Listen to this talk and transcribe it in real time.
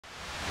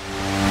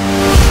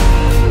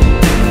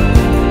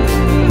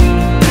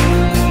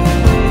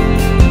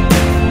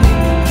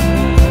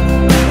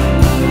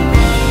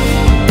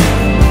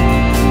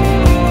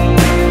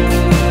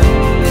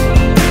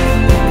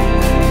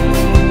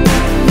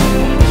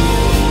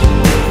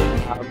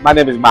My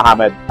name is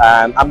Mohammed,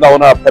 and I'm the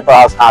owner of Pepper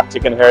House Hot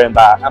Chicken here in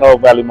the Antelope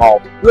Valley Mall.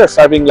 We are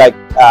serving like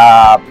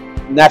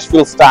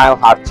Nashville-style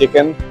hot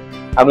chicken,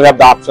 and we have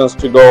the options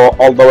to go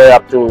all the way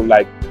up to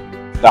like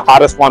the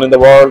hottest one in the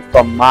world,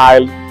 from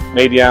mild,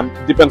 medium.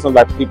 Depends on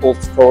like people's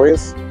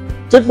stories.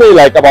 Took me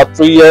like about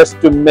 3 years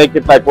to make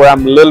it like where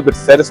I'm a little bit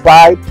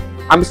satisfied.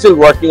 I'm still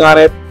working on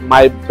it.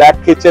 My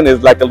back kitchen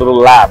is like a little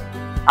lab.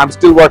 I'm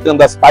still working on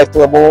the spice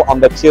level, on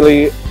the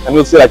chili, and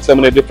we'll see like so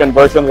many different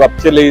versions of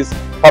chilies,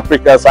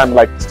 paprikas. I'm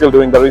like still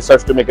doing the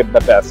research to make it the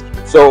best.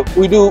 So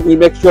we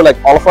make sure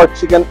like all of our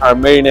chicken are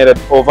marinated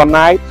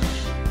overnight,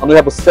 and we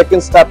have a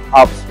second step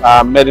of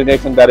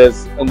marination that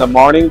is in the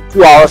morning,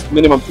 2 hours,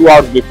 minimum 2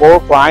 hours before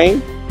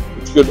frying.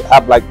 It should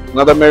have like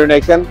another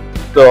marination.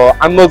 So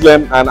I'm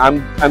Muslim and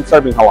I'm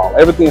serving halal.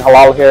 Everything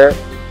halal here,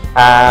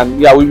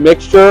 and yeah, we make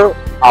sure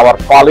our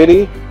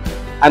quality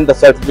and the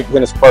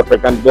certification is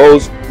perfect and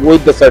goes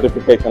with the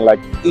certification. Like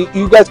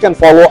you guys can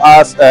follow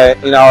us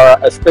in our,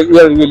 we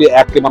are really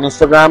active on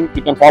Instagram.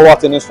 You can follow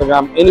us in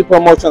Instagram. Any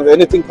promotions,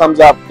 anything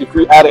comes up, if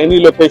we add any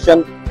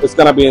location, it's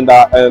gonna be in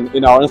our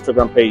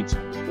Instagram page.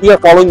 We are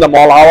following the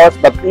mall hours,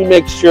 but we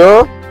make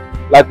sure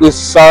like we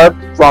serve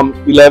from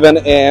 11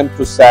 a.m.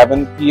 to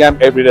 7 p.m.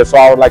 every day. So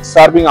our like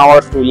serving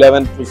hours to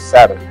 11 to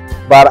 7.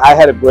 But I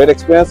had a great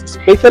experience,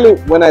 especially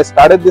when I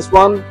started this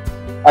one.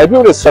 I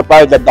really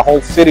surprised that the whole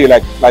city,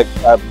 like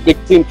a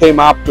big team came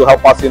up to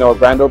help us in our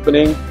grand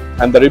opening,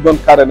 and the ribbon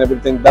cut and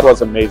everything. That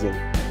was amazing.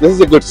 This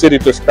is a good city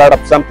to start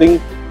up something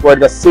where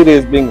the city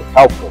is being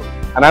helpful.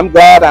 And I'm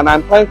glad, and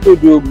I'm trying to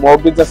do more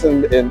business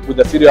with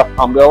the city of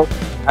Palmdale,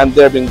 and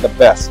they're being the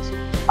best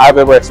I've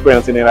ever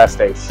experienced in the United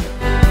States.